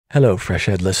Hello,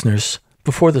 FreshEd listeners.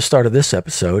 Before the start of this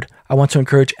episode, I want to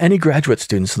encourage any graduate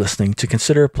students listening to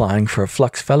consider applying for a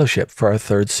Flux Fellowship for our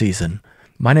third season.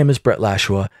 My name is Brett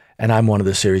Lashua, and I'm one of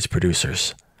the series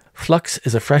producers. Flux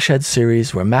is a FreshEd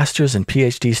series where master's and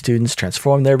PhD students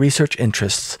transform their research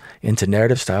interests into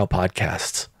narrative-style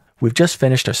podcasts. We've just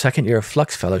finished our second year of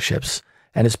Flux Fellowships,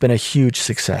 and it's been a huge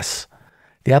success.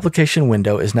 The application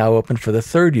window is now open for the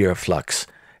third year of Flux,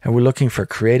 and we're looking for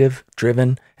creative,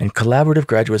 driven, and collaborative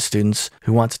graduate students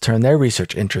who want to turn their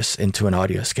research interests into an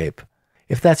audioscape.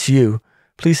 If that's you,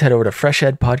 please head over to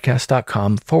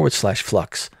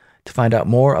freshedpodcast.com/flux to find out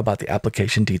more about the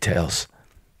application details.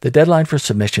 The deadline for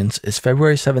submissions is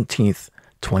February 17th,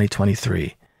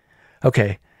 2023.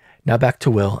 Okay, now back to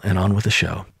Will and on with the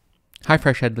show. Hi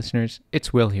FreshEd listeners,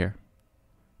 it's Will here.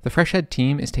 The FreshEd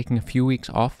team is taking a few weeks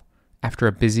off after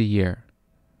a busy year.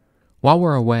 While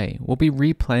we're away, we'll be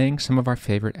replaying some of our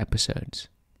favorite episodes.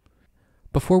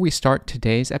 Before we start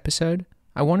today's episode,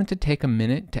 I wanted to take a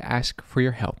minute to ask for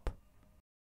your help.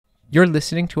 You're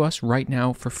listening to us right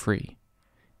now for free.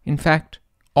 In fact,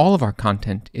 all of our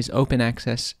content is open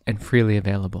access and freely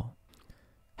available.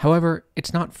 However,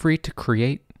 it's not free to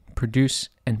create, produce,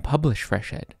 and publish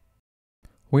FreshEd.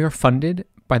 We are funded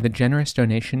by the generous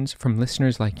donations from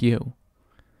listeners like you.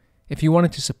 If you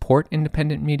wanted to support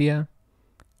independent media,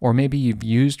 or maybe you've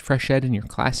used FreshEd in your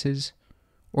classes,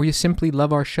 or you simply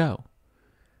love our show,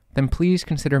 then please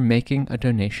consider making a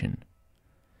donation.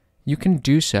 You can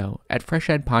do so at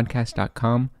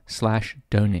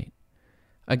freshedpodcast.com/donate.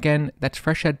 Again, that's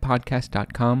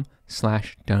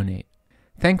freshedpodcast.com/donate.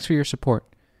 Thanks for your support,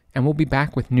 and we'll be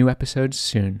back with new episodes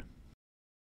soon.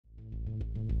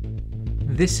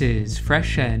 This is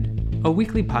FreshEd, a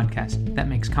weekly podcast that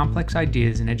makes complex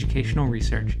ideas in educational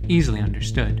research easily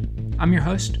understood. I'm your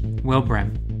host, Will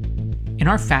Brem. In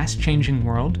our fast-changing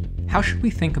world, how should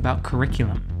we think about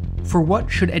curriculum? For what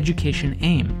should education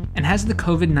aim? And has the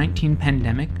COVID-19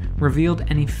 pandemic revealed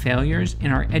any failures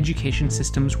in our education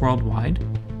systems worldwide?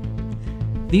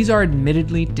 These are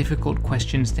admittedly difficult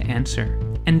questions to answer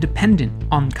and dependent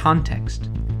on context.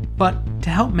 But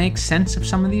to help make sense of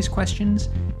some of these questions,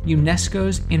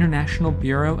 UNESCO's International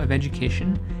Bureau of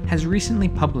Education has recently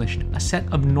published a set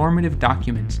of normative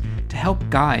documents to help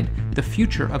guide the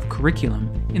future of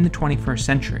curriculum in the 21st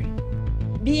century.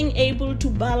 Being able to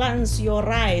balance your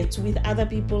rights with other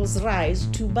people's rights,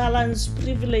 to balance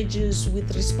privileges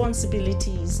with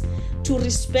responsibilities, to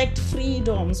respect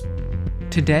freedoms.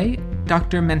 Today,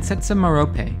 Dr. Mmantsetsa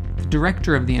Marope, the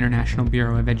director of the International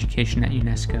Bureau of Education at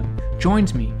UNESCO,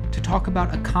 joins me to talk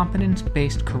about a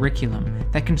competence-based curriculum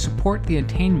that can support the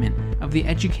attainment of the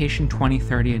Education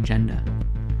 2030 agenda.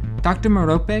 Dr.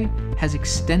 Marope has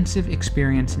extensive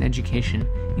experience in education,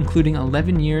 including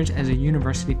 11 years as a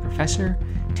university professor,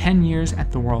 10 years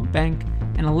at the World Bank,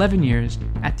 and 11 years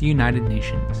at the United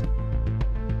Nations.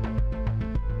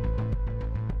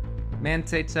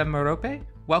 Mmantsetsa Marope,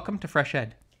 welcome to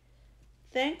FreshEd.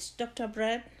 Thanks, Dr.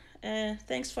 Brad.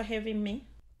 Thanks for having me.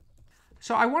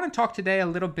 So I want to talk today a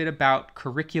little bit about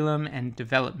curriculum and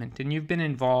development, and you've been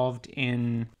involved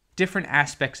in different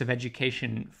aspects of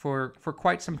education for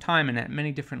quite some time and at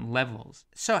many different levels.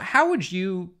 So how would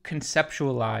you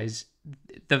conceptualize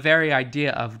the very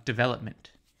idea of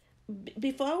development?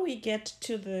 Before we get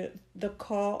to the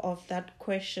core of that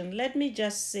question, let me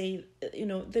just say,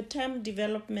 the term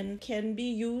development can be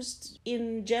used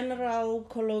in general,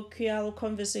 colloquial,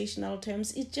 conversational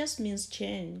terms. It just means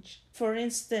change. For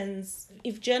instance,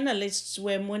 if journalists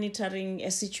were monitoring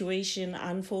a situation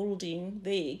unfolding,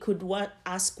 they could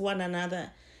ask one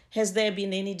another, has there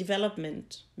been any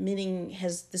development? Meaning,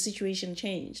 has the situation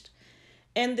changed?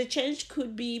 And the change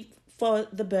could be for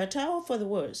the better or for the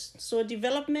worse. So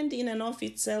development in and of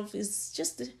itself is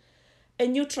just a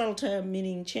neutral term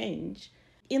meaning change.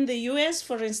 In the US,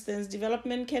 for instance,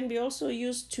 development can be also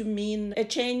used to mean a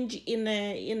change in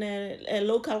a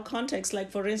local context.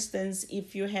 Like, for instance,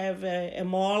 if you have a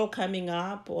mall coming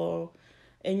up or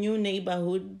a new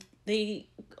neighborhood,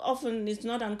 it's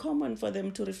not uncommon for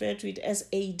them to refer to it as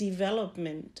a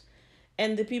development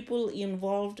and the people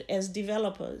involved as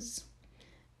developers.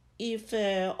 If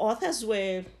authors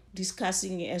were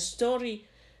discussing a story,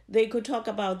 they could talk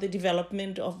about the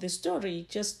development of the story,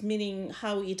 just meaning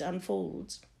how it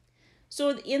unfolds.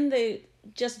 So in the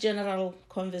just general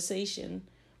conversation,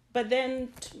 but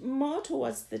then more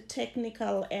towards the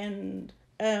technical end,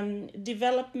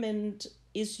 development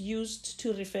is used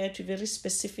to refer to very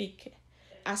specific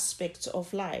aspects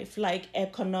of life, like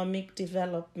economic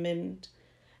development,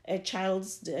 a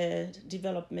child's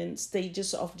development,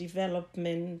 stages of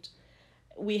development.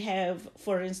 We have,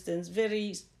 for instance,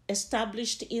 very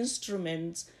established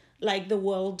instruments like the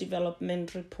World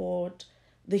Development Report,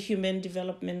 the Human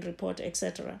Development Report,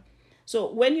 etc.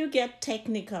 So when you get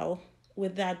technical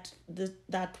with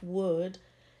that word,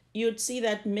 you'd see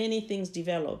that many things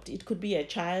developed. It could be a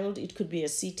child, it could be a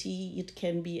city, it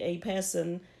can be a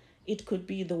person, it could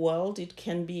be the world, it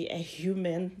can be a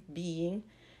human being,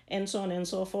 and so on and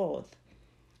so forth.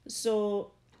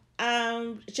 So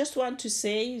just want to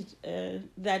say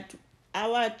that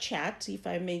our chat, if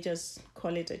I may just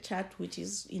call it a chat, which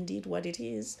is indeed what it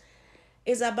is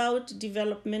about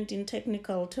development in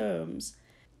technical terms.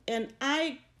 And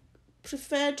I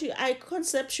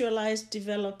conceptualize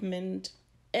development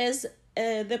as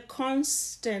the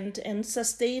constant and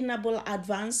sustainable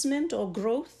advancement or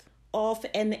growth of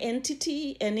an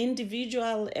entity, an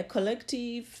individual, a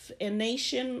collective, a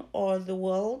nation, or the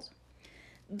world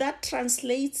that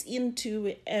translates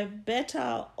into a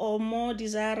better or more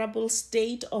desirable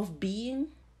state of being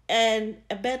and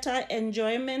a better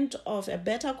enjoyment of a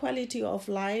better quality of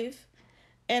life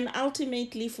and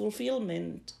ultimately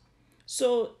fulfillment.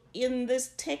 So, in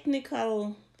this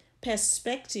technical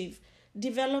perspective,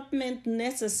 development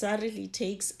necessarily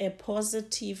takes a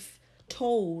positive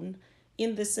tone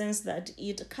in the sense that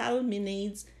it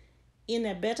culminates in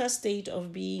a better state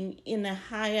of being, in a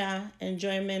higher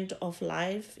enjoyment of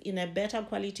life, in a better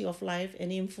quality of life,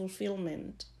 and in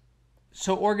fulfillment.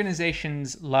 So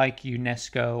organizations like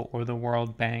UNESCO or the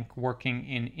World Bank working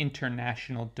in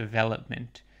international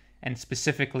development, and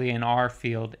specifically in our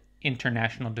field,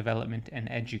 international development and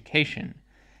education,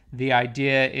 the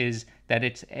idea is that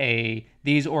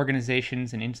these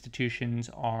organizations and institutions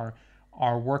are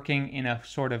working in a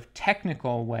sort of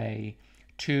technical way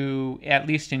to, at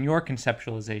least in your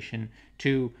conceptualization,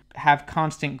 to have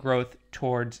constant growth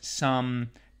towards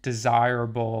some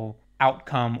desirable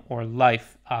outcome or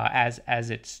life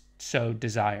as it's so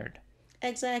desired.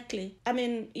 Exactly. I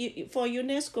mean, for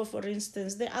UNESCO, for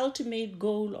instance, the ultimate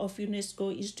goal of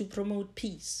UNESCO is to promote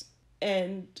peace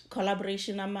and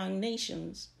collaboration among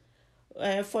nations.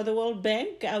 For the World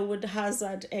Bank, I would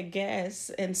hazard a guess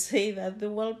and say that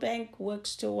the World Bank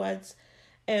works towards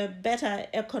a better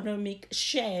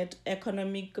shared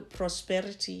economic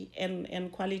prosperity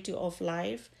and quality of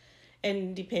life.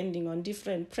 And depending on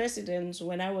different presidents,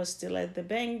 when I was still at the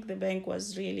bank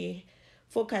was really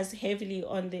focused heavily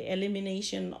on the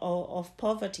elimination of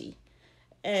poverty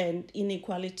and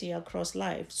inequality across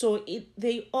life. So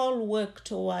they all work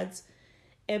towards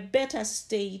a better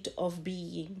state of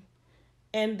being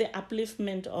and the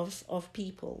upliftment of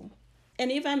people.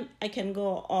 And even I can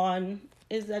go on,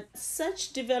 is that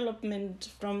such development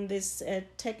from this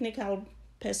technical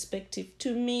perspective,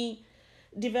 to me,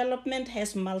 development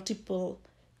has multiple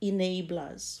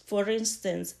enablers. For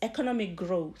instance, economic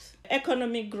growth.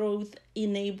 Economic growth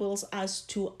enables us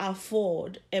to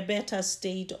afford a better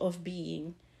state of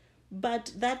being,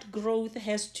 but that growth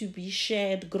has to be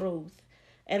shared growth.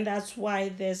 And that's why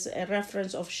there's a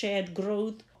reference of shared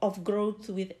growth, of growth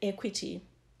with equity.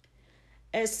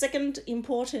 A second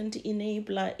important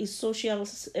enabler is social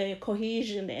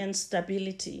cohesion and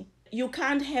stability. You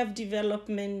can't have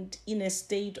development in a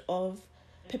state of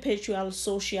perpetual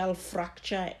social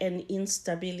fracture and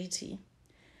instability.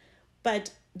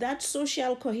 But that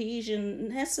social cohesion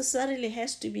necessarily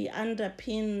has to be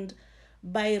underpinned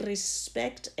by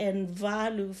respect and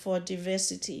value for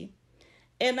diversity,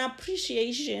 an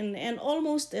appreciation and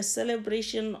almost a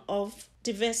celebration of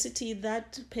diversity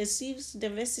that perceives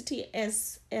diversity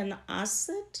as an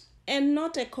asset and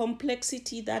not a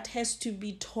complexity that has to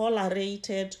be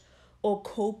tolerated or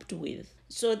coped with.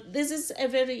 So this is a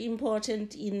very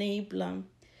important enabler.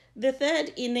 The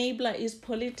third enabler is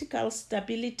political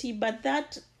stability, but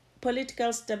that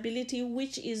political stability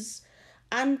which is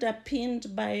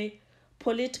underpinned by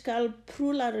political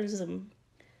pluralism.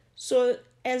 So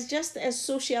as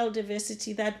social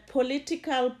diversity, that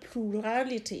political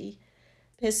plurality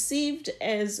perceived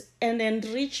as an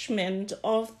enrichment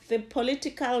of the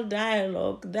political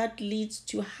dialogue that leads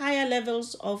to higher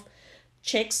levels of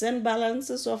checks and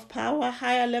balances of power,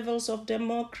 higher levels of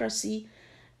democracy,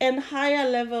 and higher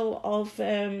level of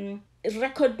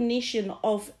recognition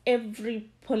of every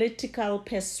political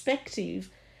perspective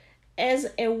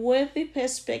as a worthy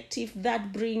perspective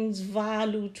that brings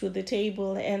value to the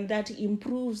table and that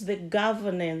improves the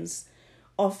governance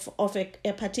of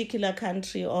a particular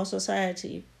country or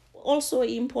society. Also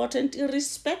important,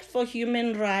 respect for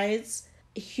human rights,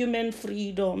 human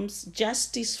freedoms,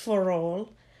 justice for all.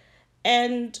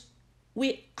 And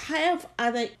we have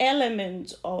other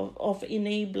elements of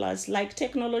enablers like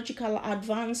technological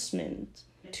advancement.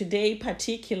 Today,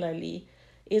 particularly,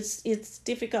 It's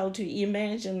difficult to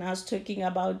imagine us talking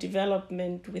about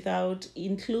development without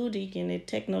including in it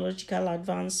technological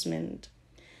advancement.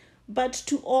 But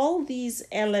to all these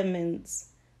elements,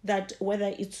 that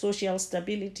whether it's social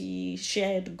stability,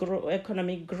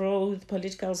 economic growth,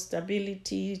 political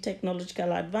stability,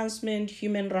 technological advancement,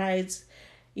 human rights,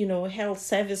 health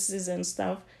services and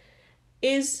stuff,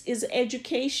 is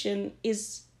education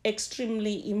is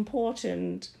extremely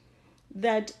important.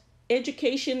 That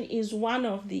education is one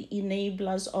of the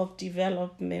enablers of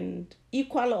development.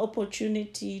 Equal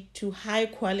opportunity to high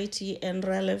quality and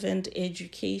relevant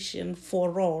education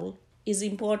for all is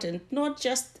important, not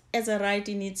just as a right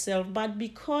in itself, but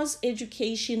because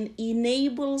education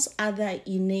enables other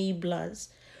enablers.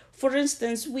 For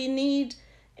instance, we need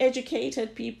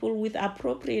educated people with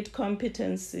appropriate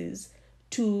competencies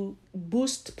to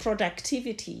boost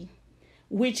productivity,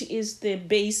 which is the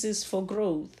basis for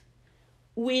growth.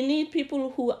 We need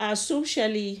people who are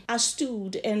socially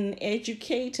astute and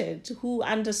educated, who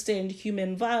understand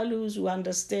human values, who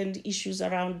understand issues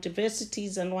around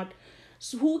diversities and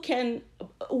who can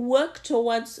work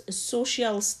towards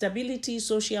social stability,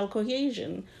 social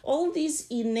cohesion. All these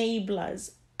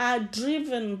enablers are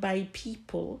driven by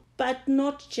people, but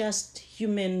not just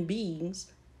human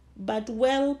beings, but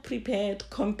well-prepared,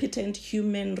 competent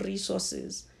human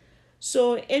resources.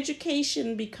 So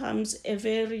education becomes a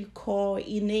very core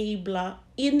enabler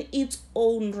in its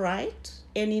own right,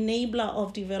 an enabler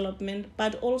of development,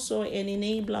 but also an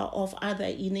enabler of other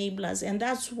enablers. And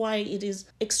that's why it is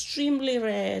extremely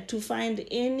rare to find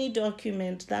any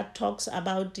document that talks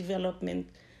about development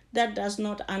that does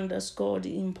not underscore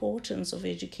the importance of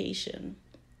education.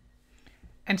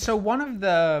 And so one of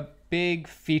the big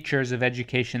features of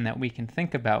education that we can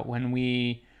think about when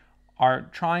we are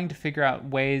trying to figure out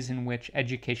ways in which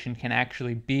education can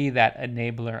actually be that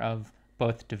enabler of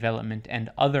both development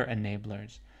and other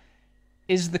enablers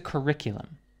is the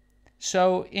curriculum.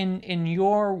 So in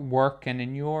your work and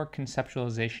in your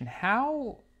conceptualization,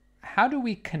 how do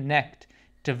we connect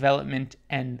development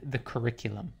and the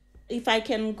curriculum? If I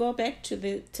can go back to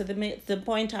the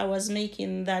point I was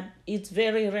making, that it's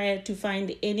very rare to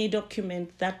find any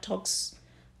document that talks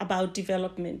about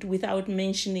development without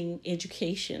mentioning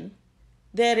education.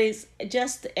 There is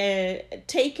just a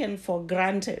taken for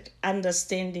granted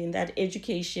understanding that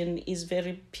education is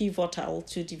very pivotal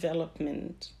to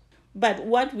development. But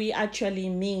what we actually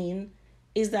mean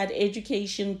is that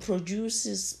education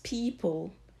produces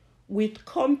people with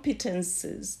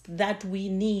competences that we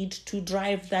need to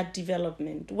drive that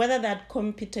development, whether that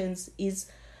competence is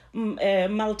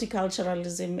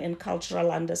multiculturalism and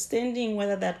cultural understanding,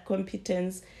 whether that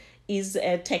competence is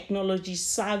a technology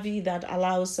savvy that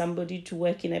allows somebody to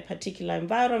work in a particular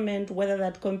environment, whether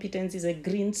that competence is a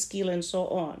green skill, and so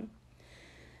on.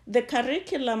 The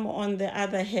curriculum, on the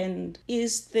other hand,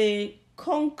 is the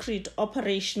concrete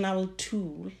operational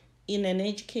tool in an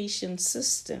education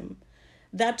system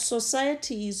that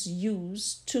societies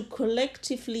use to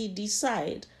collectively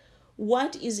decide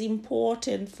what is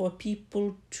important for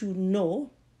people to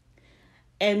know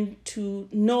and to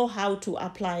know how to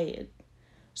apply it.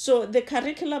 So the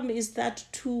curriculum is that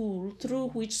tool through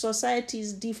which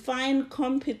societies define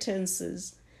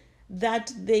competences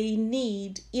that they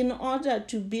need in order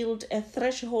to build a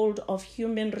threshold of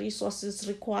human resources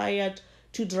required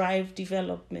to drive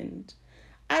development.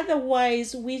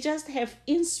 Otherwise, we just have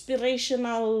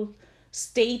inspirational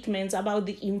statements about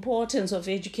the importance of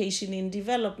education in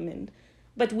development.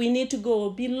 But we need to go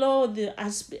below the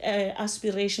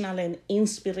aspirational and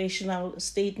inspirational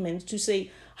statements to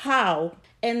say how.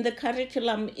 And the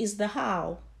curriculum is the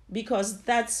how, because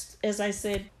that's, as I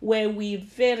said, where we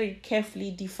very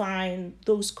carefully define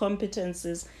those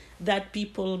competences that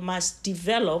people must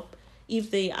develop if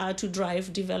they are to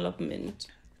drive development.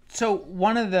 So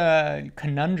one of the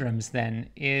conundrums then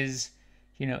is,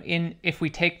 if we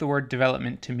take the word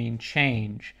development to mean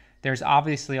change, there's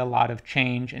obviously a lot of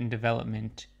change and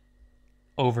development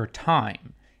over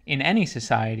time in any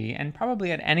society, and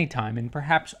probably at any time. And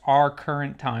perhaps our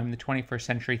current time, the 21st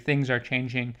century, things are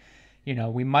changing.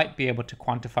 We might be able to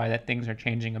quantify that things are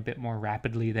changing a bit more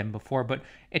rapidly than before, but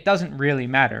it doesn't really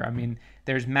matter. I mean,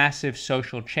 there's massive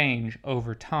social change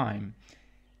over time.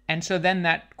 And so then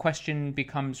that question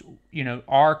becomes,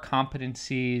 are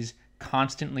competencies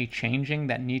constantly changing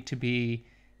that need to be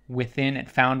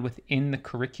found within the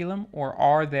curriculum, or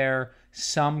are there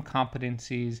some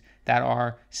competencies that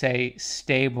are, say,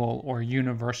 stable or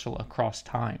universal across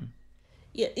time?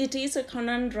 Yeah, it is a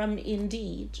conundrum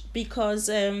indeed, because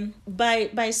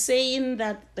by saying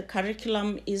that the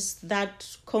curriculum is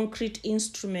that concrete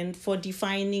instrument for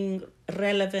defining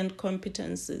relevant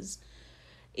competences,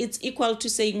 it's equal to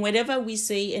saying whenever we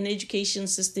say an education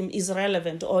system is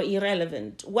relevant or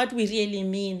irrelevant, what we really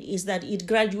mean is that it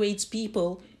graduates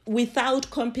people without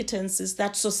competencies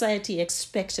that society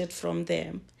expected from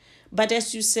them. But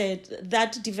as you said,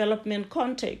 that development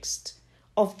context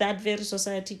of that very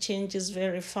society changes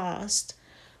very fast.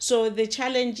 So the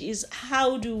challenge is,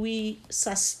 how do we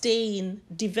sustain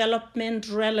development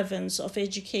relevance of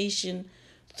education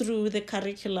through the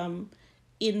curriculum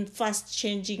in fast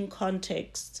changing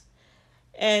context?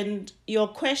 And your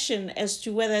question as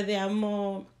to whether they are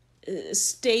more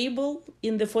stable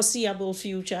in the foreseeable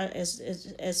future,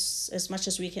 as much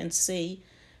as we can say,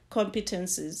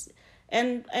 competencies.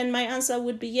 And my answer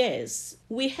would be yes.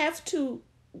 We have to,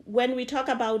 when we talk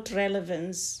about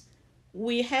relevance,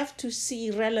 we have to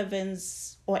see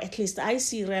relevance, or at least I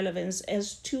see relevance,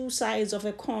 as two sides of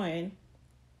a coin.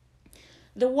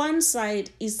 The one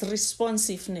side is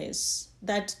responsiveness,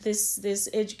 that this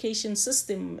education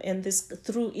system and this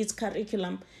through its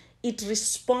curriculum, it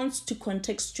responds to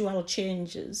contextual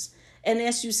changes. And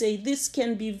as you say, this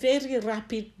can be very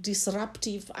rapid,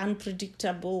 disruptive,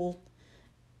 unpredictable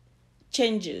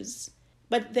changes.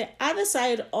 But the other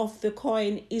side of the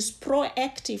coin is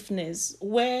proactiveness,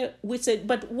 where we say,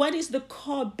 but what is the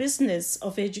core business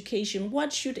of education?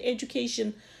 What should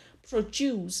education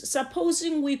produce?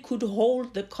 Supposing we could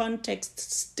hold the context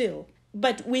still,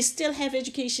 but we still have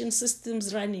education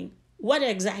systems running, what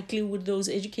exactly would those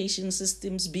education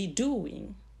systems be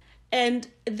doing? And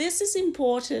this is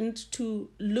important to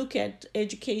look at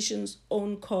education's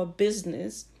own core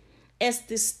business as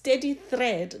the steady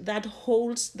thread that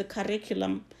holds the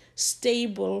curriculum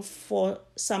stable for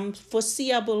some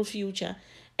foreseeable future,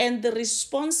 and the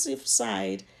responsive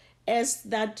side as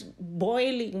that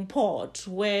boiling pot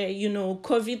where,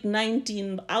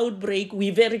 COVID-19 outbreak, we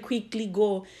very quickly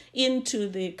go into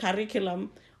the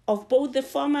curriculum of both the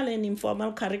formal and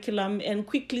informal curriculum and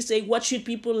quickly say, what should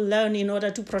people learn in order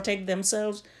to protect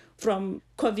themselves from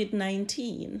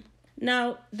COVID-19?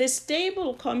 Now, the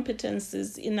stable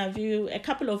competencies, in our view, a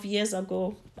couple of years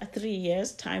ago, 3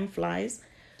 years, time flies,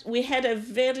 we had a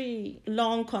very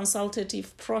long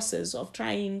consultative process of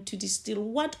trying to distill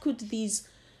what could these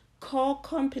core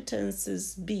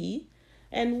competencies be,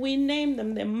 and we name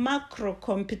them the macro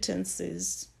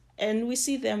competencies, and we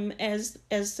see them as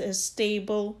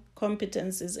stable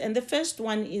competencies. And the first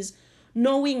one is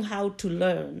knowing how to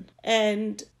learn.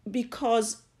 And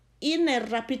because in a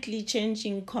rapidly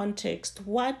changing context,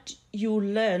 what you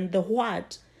learn, the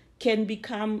what, can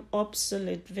become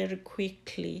obsolete very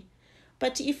quickly.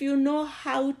 But if you know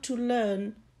how to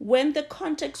learn, when the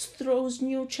context throws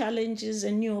new challenges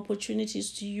and new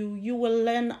opportunities to you, you will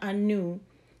learn anew.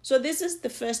 So this is the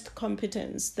first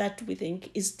competence that we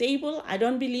think is stable. I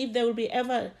don't believe there'll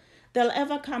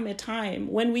ever come a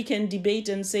time when we can debate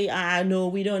and say, no,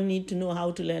 we don't need to know how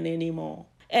to learn anymore.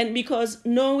 And because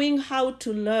knowing how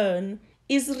to learn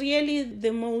is really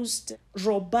the most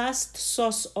robust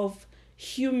source of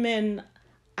human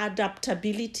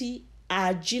adaptability,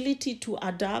 agility to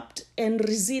adapt, and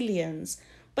resilience.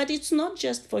 But it's not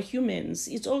just for humans,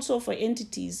 it's also for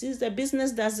entities. If the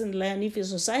business doesn't learn, if a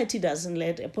society doesn't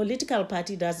learn, a political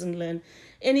party doesn't learn,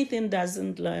 anything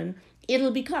doesn't learn,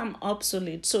 it'll become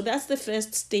obsolete. So that's the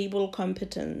first stable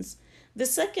competence. The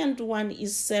second one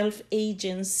is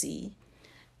self-agency.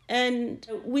 And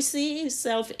we see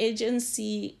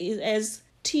self-agency as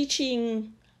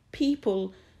teaching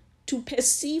people to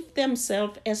perceive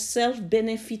themselves as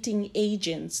self-benefiting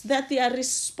agents, that they are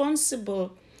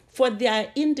responsible for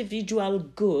their individual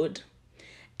good,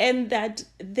 and that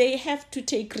they have to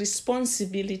take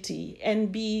responsibility and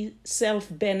be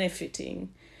self-benefiting,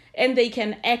 and they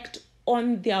can act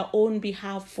on their own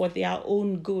behalf for their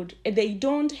own good. They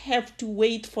don't have to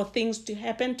wait for things to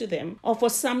happen to them or for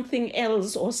something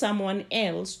else or someone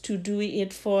else to do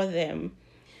it for them.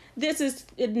 This is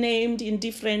named in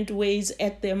different ways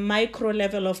at the micro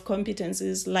level of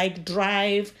competencies like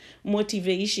drive,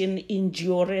 motivation,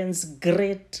 endurance,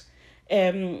 grit,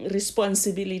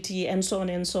 responsibility, and so on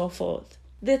and so forth.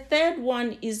 The third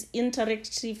one is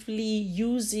interactively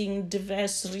using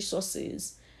diverse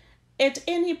resources. At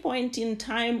any point in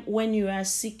time when you are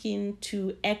seeking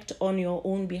to act on your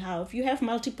own behalf, you have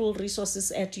multiple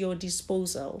resources at your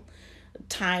disposal.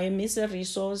 Time is a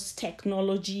resource,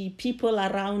 technology, people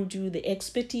around you, the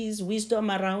expertise, wisdom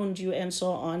around you, and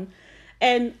so on.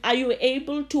 And are you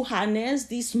able to harness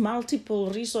these multiple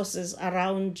resources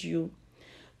around you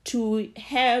to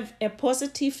have a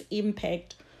positive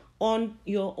impact on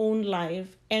your own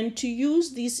life and to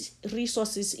use these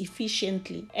resources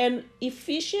efficiently? And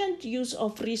efficient use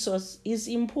of resource is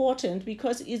important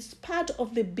because it's part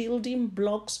of the building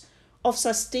blocks of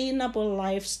sustainable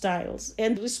lifestyles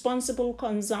and responsible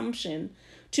consumption,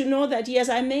 to know that, yes,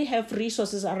 I may have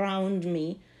resources around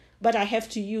me, but I have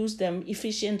to use them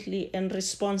efficiently and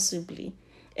responsibly.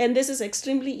 And this is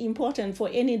extremely important for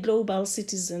any global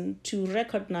citizen to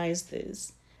recognize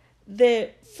this. The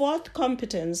fourth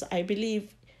competence, I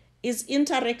believe, is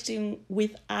interacting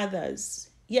with others.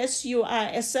 Yes, you are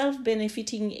a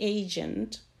self-benefiting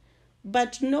agent,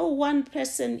 but no one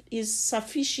person is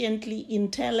sufficiently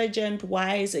intelligent,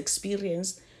 wise,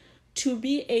 experienced to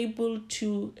be able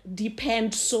to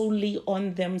depend solely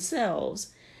on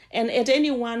themselves. And at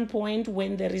any one point,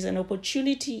 when there is an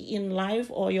opportunity in life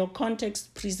or your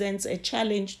context presents a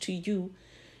challenge to you,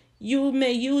 you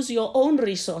may use your own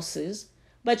resources,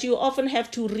 but you often have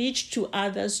to reach to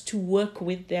others to work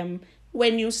with them.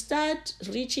 When you start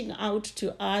reaching out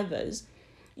to others,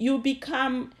 you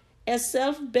become a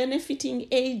self-benefiting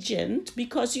agent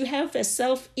because you have a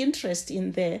self-interest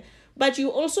in there, but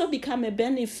you also become a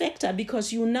benefactor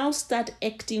because you now start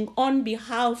acting on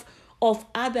behalf of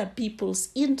other people's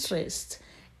interest.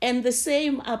 And the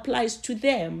same applies to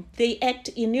them. They act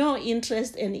in your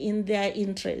interest and in their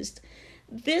interest.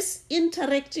 This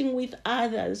interacting with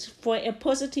others for a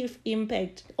positive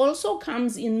impact also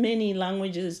comes in many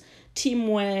languages: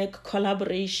 teamwork,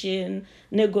 collaboration,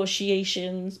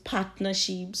 negotiations,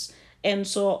 partnerships, and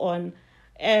so on.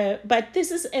 But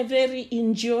this is a very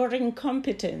enduring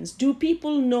competence. Do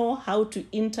people know how to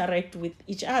interact with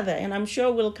each other? And I'm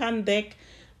sure we'll come back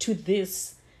to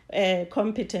this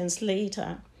competence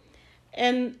later.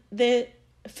 And the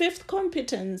fifth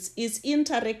competence is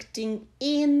interacting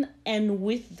in and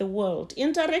with the world.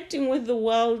 Interacting with the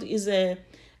world is a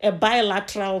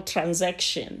bilateral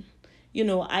transaction. You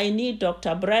know, I need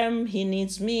Dr. Bram, he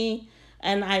needs me,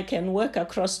 and I can work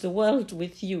across the world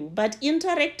with you. But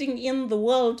interacting in the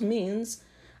world means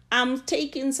I'm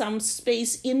taking some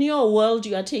space in your world,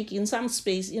 you are taking some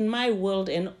space in my world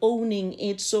and owning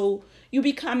it. So you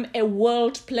become a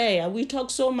world player. We talk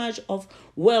so much of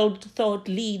world thought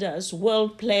leaders,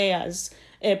 world players,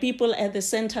 people at the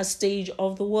center stage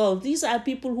of the world. These are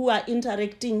people who are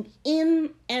interacting in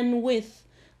and with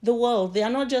the world. They are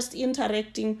not just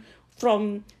interacting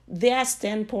from their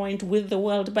standpoint with the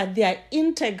world, but they are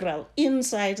integral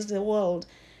inside the world.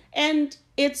 And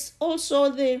it's also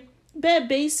the bare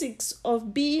basics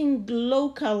of being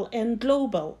local and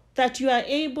global, that you are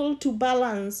able to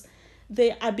balance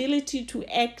the ability to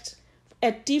act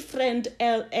at different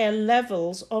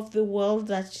levels of the world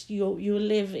that you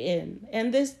live in.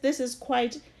 And this is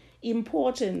quite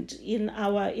important in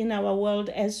our world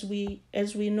as we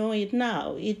know it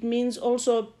now. It means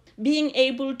also being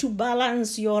able to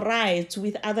balance your rights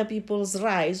with other people's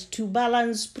rights, to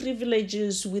balance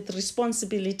privileges with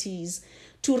responsibilities,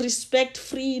 to respect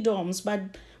freedoms, but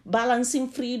balancing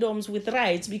freedoms with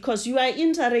rights, because you are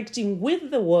interacting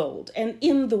with the world and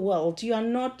in the world. You are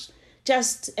not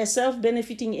just a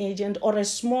self-benefiting agent or a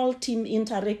small team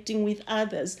interacting with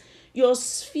others. Your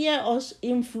sphere of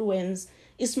influence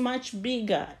is much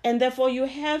bigger, and therefore you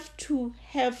have to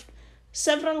have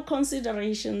several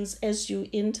considerations as you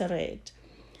interact.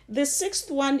 The sixth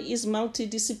one is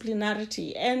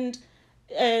multidisciplinarity and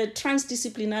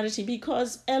transdisciplinarity,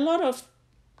 because a lot of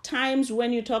times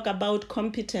when you talk about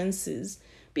competencies,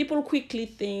 people quickly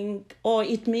think,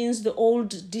 it means the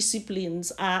old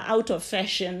disciplines are out of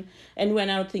fashion, and we're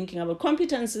now thinking about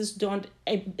competencies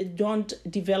don't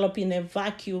develop in a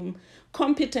vacuum.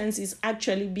 Competence is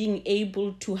actually being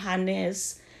able to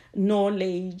harness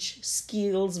knowledge,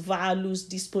 skills, values,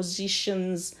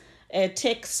 dispositions,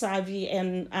 tech savvy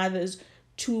and others,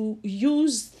 to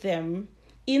use them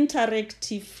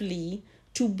interactively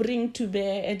to bring to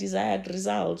bear a desired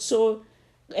result. So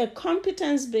a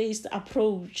competence-based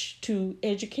approach to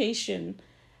education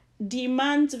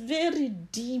demands very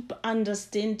deep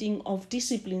understanding of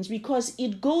disciplines, because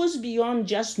it goes beyond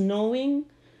just knowing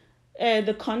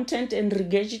the content and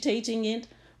regurgitating it,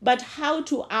 but how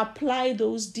to apply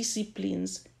those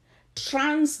disciplines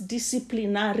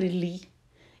transdisciplinarily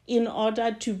in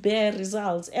order to bear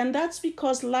results. And that's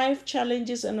because life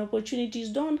challenges and opportunities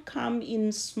don't come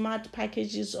in smart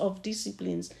packages of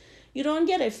disciplines. You don't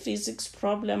get a physics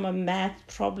problem, a math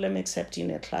problem, except in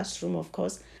a classroom, of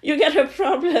course. You get a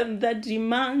problem that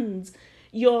demands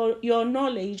your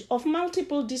knowledge of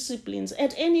multiple disciplines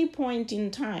at any point in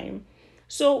time.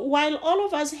 So while all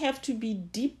of us have to be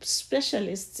deep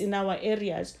specialists in our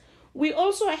areas, we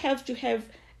also have to have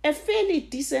a fairly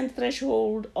decent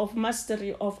threshold of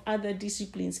mastery of other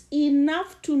disciplines,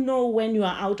 enough to know when you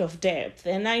are out of depth.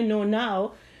 And I know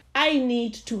now I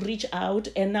need to reach out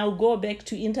and now go back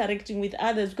to interacting with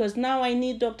others, because now I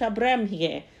need Dr. Bram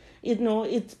here.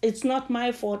 It's not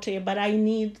my forte, but I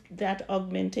need that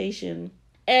augmentation.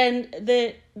 And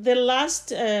the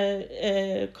last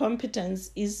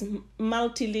competence is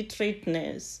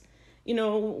multiliterateness.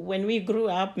 When we grew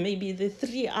up, maybe the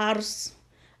 3 R's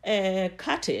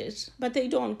cut it, but they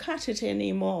don't cut it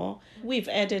anymore. We've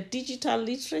added digital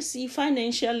literacy,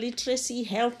 financial literacy,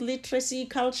 health literacy,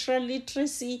 cultural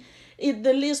literacy.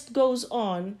 The list goes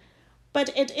on.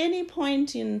 But at any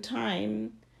point in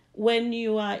time, when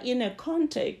you are in a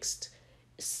context,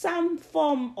 some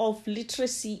form of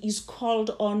literacy is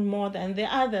called on more than the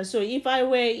other. So if I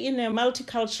were in a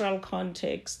multicultural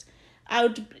context, I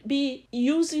would be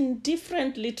using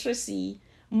different literacy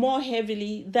more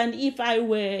heavily than if I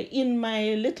were in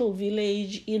my little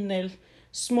village in a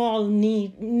small,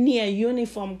 near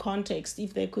uniform context,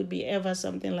 if there could be ever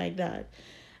something like that.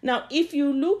 Now, if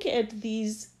you look at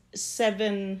these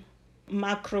 7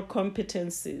 macro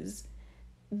competencies,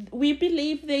 we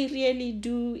believe they really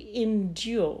do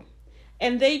endure.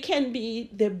 And they can be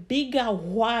the bigger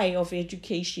why of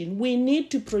education. We need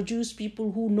to produce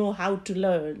people who know how to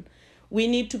learn. We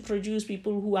need to produce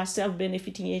people who are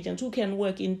self-benefiting agents, who can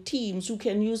work in teams, who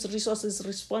can use resources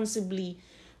responsibly,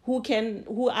 who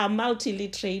are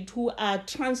multiliterate, who are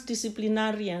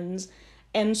transdisciplinarians,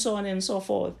 and so on and so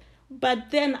forth.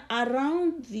 But then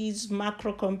around these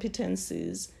macro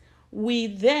competencies, we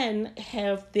then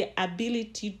have the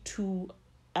ability to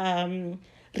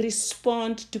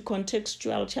respond to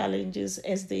contextual challenges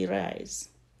as they rise.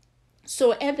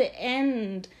 So at the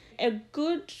end, a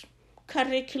good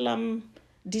curriculum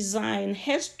design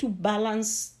has to balance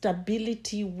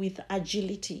stability with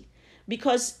agility.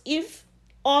 Because if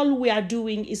all we are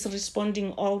doing is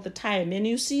responding all the time, and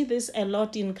you see this a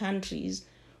lot in countries,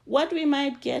 what we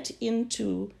might get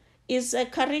into is a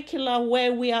curricula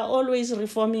where we are always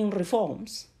reforming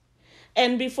reforms.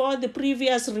 And before the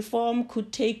previous reform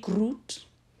could take root,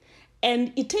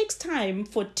 and it takes time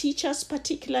for teachers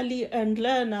particularly, and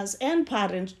learners and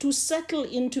parents to settle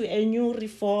into a new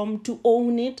reform, to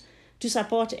own it, to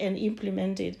support and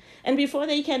implement it. And before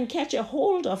they can catch a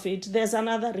hold of it, there's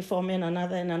another reform and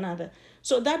another and another.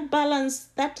 So that balance,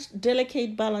 that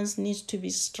delicate balance, needs to be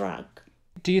struck.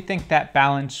 Do you think that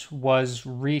balance was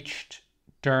reached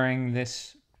during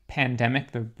this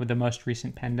pandemic, the most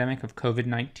recent pandemic of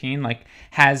COVID-19? Like,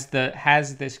 has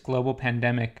this global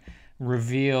pandemic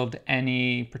revealed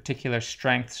any particular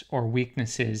strengths or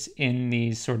weaknesses in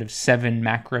these sort of 7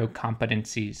 macro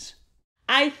competencies?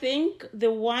 I think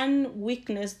the one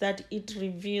weakness that it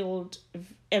revealed,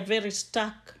 a very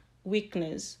stark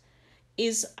weakness,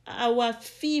 is our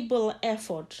feeble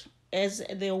effort as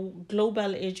the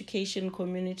global education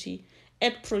community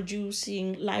at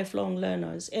producing lifelong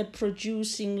learners, at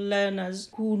producing learners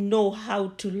who know how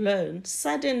to learn.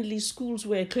 Suddenly schools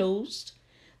were closed.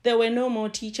 There were no more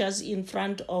teachers in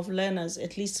front of learners,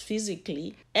 at least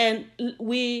physically. And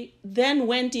we then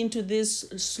went into this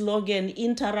slogan,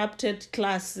 interrupted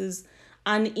classes,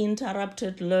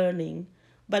 uninterrupted learning.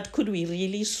 But could we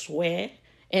really swear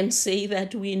and say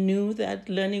that we knew that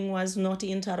learning was not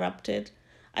interrupted?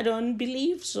 I don't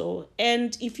believe so.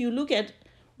 And if you look at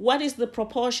what is the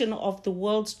proportion of the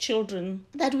world's children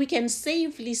that we can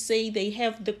safely say they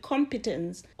have the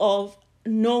competence of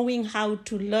knowing how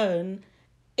to learn,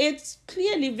 it's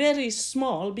clearly very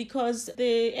small, because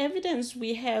the evidence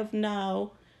we have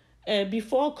now,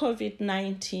 before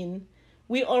COVID-19,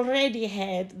 we already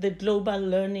had the global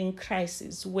learning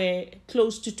crisis, where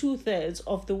close to 2/3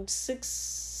 of the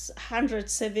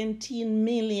 617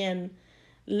 million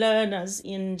learners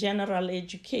in general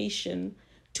education,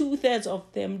 2/3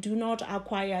 of them do not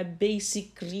acquire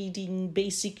basic reading,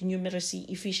 basic numeracy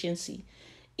efficiency.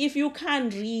 If you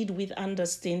can't read with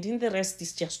understanding, the rest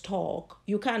is just talk.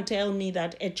 You can't tell me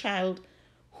that a child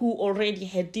who already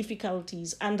had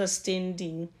difficulties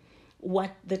understanding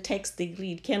what the text they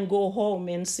read can go home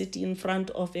and sit in front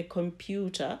of a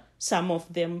computer. Some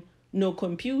of them no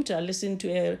computer, listen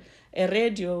to a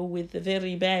radio with a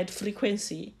very bad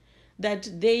frequency,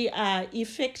 that they are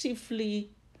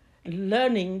effectively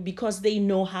learning because they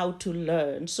know how to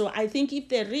learn. So I think if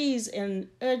there is an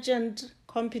urgent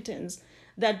competence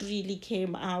that really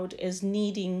came out as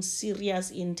needing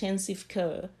serious intensive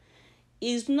care,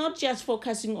 is not just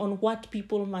focusing on what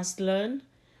people must learn,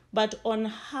 but on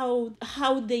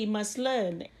how they must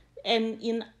learn, and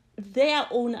in their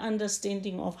own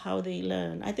understanding of how they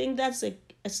learn. I think that's a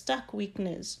stark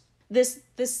weakness.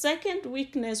 The second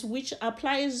weakness, which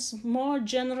applies more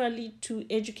generally to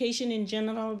education in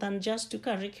general than just to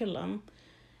curriculum,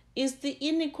 is the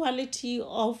inequality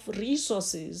of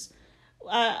resources.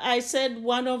 I said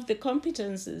one of the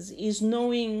competences is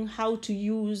knowing how to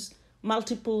use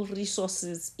multiple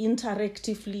resources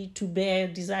interactively to bear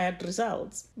desired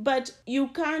results. But you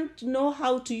can't know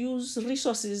how to use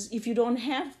resources if you don't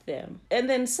have them. And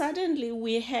then suddenly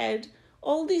we had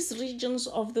all these regions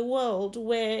of the world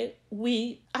where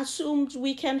we assumed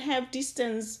we can have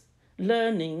distance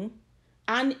learning,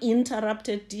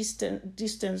 uninterrupted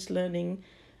distance learning,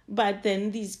 but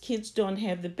then these kids don't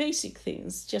have the basic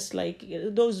things, just like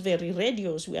those very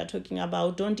radios we are talking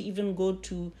about don't even go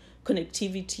to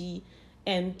connectivity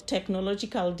and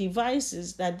technological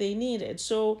devices that they needed.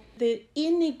 So the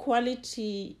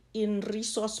inequality in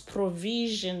resource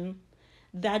provision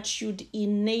that should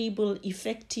enable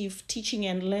effective teaching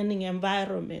and learning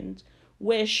environment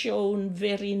were shown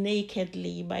very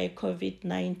nakedly by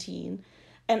COVID-19.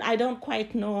 And I don't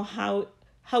quite know how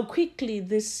quickly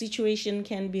this situation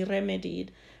can be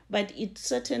remedied, but it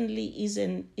certainly is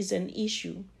an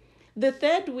issue. The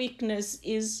third weakness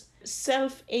is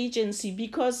self-agency,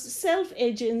 because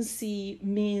self-agency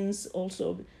means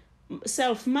also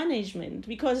self-management,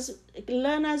 because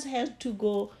learners had to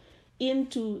go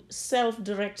into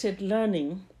self-directed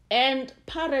learning, and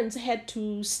parents had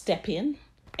to step in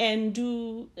and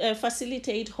do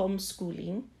facilitate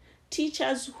homeschooling.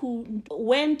 Teachers who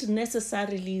weren't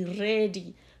necessarily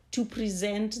ready to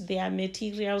present their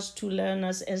materials to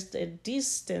learners at a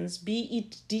distance, be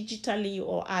it digitally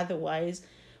or otherwise,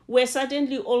 were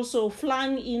suddenly also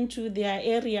flung into their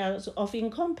areas of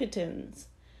incompetence.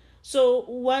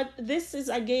 So this is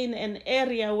again an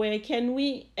area where can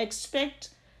we expect,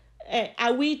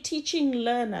 are we teaching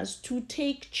learners to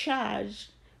take charge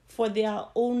for their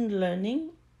own learning,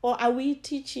 or are we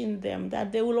teaching them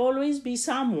that there will always be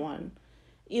someone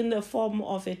in the form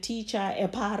of a teacher, a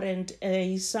parent,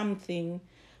 a something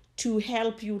to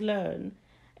help you learn?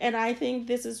 And I think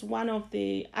this is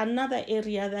another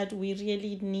area that we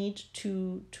really need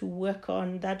to work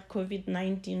on, that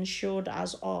COVID-19 showed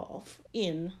us off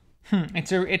in.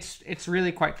 It's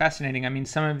really quite fascinating. I mean,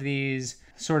 some of these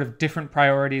sort of different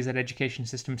priorities that education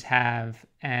systems have,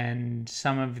 and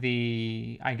some of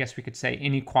the, I guess we could say,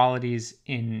 inequalities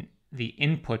in the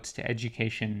inputs to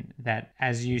education that,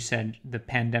 as you said, the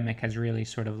pandemic has really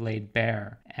sort of laid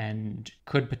bare and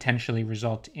could potentially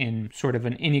result in sort of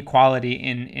an inequality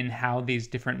in how these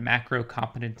different macro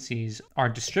competencies are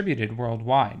distributed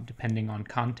worldwide, depending on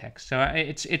context. So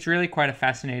it's really quite a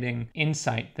fascinating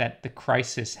insight that the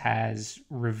crisis has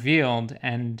revealed.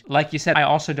 And like you said, I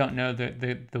also don't know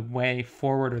the way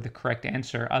forward or the correct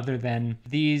answer, other than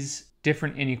these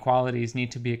different inequalities need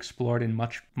to be explored in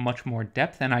much more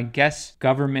depth. And I guess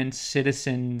governments,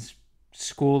 citizens,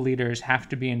 school leaders have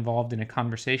to be involved in a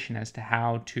conversation as to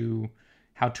how to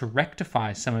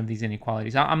rectify some of these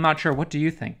inequalities. I'm not sure. What do you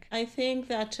think? I think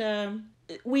that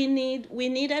we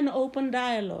need an open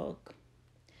dialogue.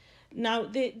 Now,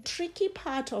 the tricky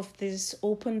part of this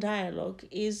open dialogue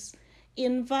is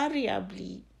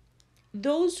invariably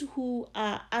those who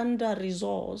are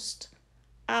under-resourced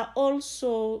are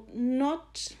also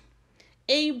not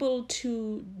able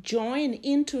to join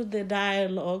into the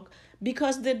dialogue,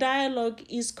 because the dialogue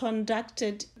is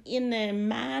conducted in a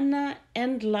manner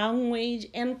and language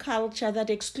and culture that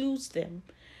excludes them.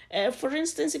 For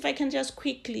instance, if I can just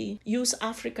quickly use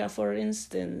Africa, for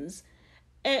instance,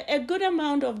 a good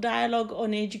amount of dialogue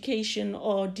on education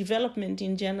or development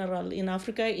in general in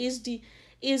Africa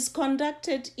is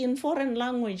conducted in foreign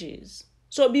languages.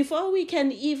 So before we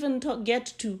can even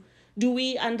get to, do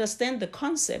we understand the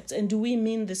concepts and do we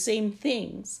mean the same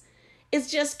things? It's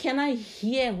just, can I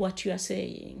hear what you are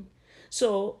saying?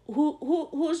 So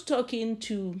who's talking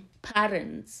to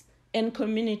parents and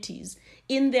communities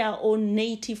in their own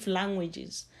native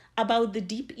languages about the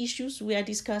deep issues we are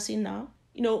discussing now?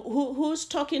 You know, who's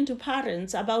talking to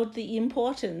parents about the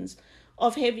importance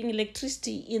of having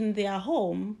electricity in their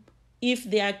home if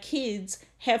their kids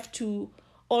have to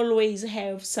always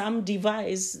have some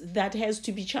device that has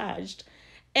to be charged?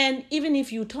 And even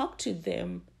if you talk to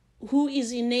them, who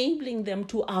is enabling them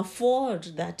to afford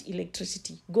that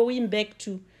electricity? Going back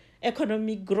to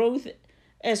economic growth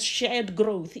as shared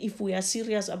growth, if we are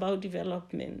serious about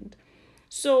development.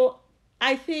 So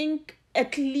I think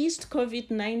at least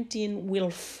COVID-19 will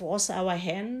force our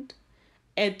hand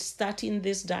at starting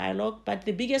this dialogue. But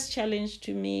the biggest challenge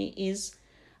to me is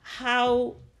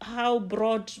how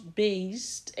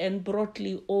broad-based and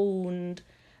broadly owned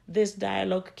this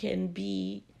dialogue can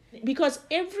be, because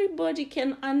everybody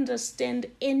can understand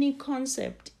any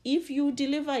concept if you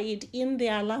deliver it in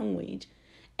their language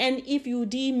and if you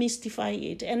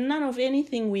demystify it. And none of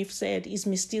anything we've said is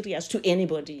mysterious to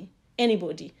anybody.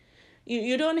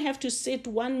 You don't have to sit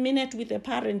 1 minute with a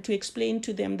parent to explain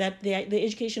to them that the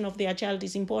education of their child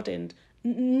is important.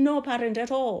 No parent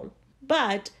at all.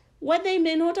 But what they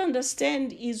may not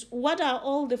understand is what are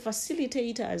all the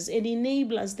facilitators and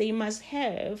enablers they must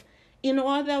have in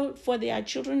order for their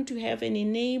children to have an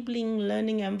enabling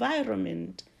learning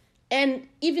environment. And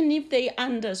even if they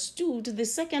understood, the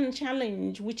second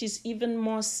challenge, which is even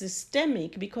more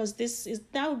systemic, because this is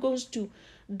now goes to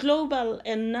global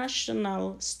and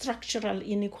national structural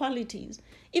inequalities,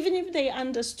 even if they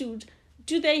understood,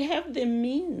 do they have the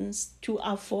means to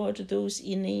afford those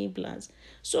enablers?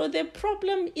 So the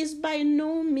problem is by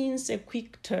no means a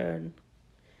quick turn.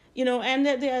 And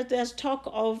there's talk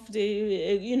of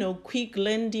the, quick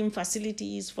lending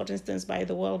facilities, for instance, by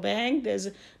the World Bank. There's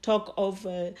talk of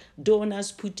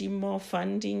donors putting more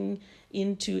funding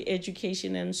into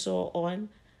education and so on.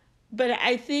 But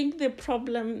I think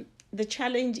the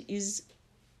challenge is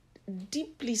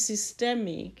deeply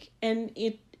systemic, and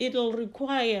it'll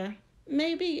require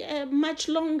maybe much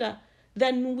longer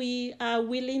than we are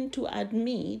willing to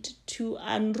admit to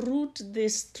unroot the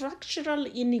structural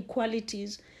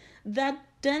inequalities that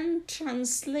then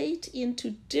translate into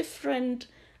different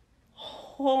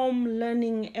home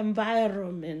learning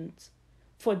environments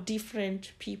for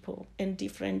different people and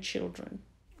different children.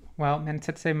 Well,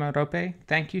 Mmantsetsa Marope,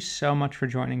 thank you so much for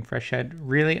joining FreshEd.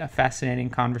 Really a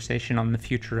fascinating conversation on the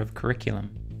future of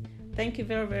curriculum. Thank you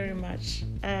very, very much.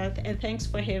 And thanks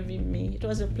for having me. It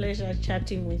was a pleasure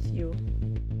chatting with you.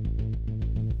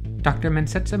 Dr.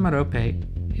 Mmantsetsa Marope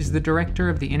is the director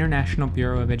of the International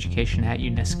Bureau of Education at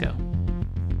UNESCO.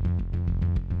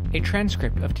 A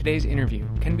transcript of today's interview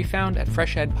can be found at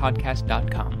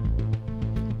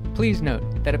freshedpodcast.com. Please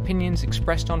note that opinions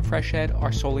expressed on FreshEd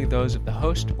are solely those of the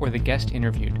host or the guest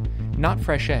interviewed, not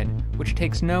FreshEd, which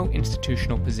takes no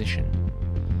institutional position.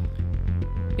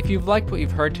 If you've liked what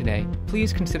you've heard today,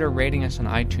 please consider rating us on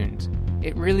iTunes.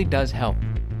 It really does help.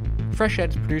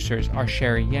 FreshEd's producers are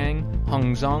Sherry Yang,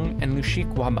 Hong Zong, and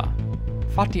Lushik Waba.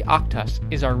 Fatih Akhtas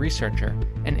is our researcher,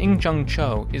 and Ingjung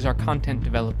Cho is our content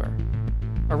developer.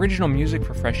 Original music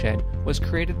for FreshEd was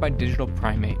created by Digital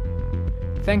Primate.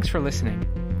 Thanks for listening.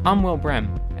 I'm Will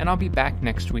Brem, and I'll be back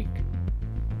next week.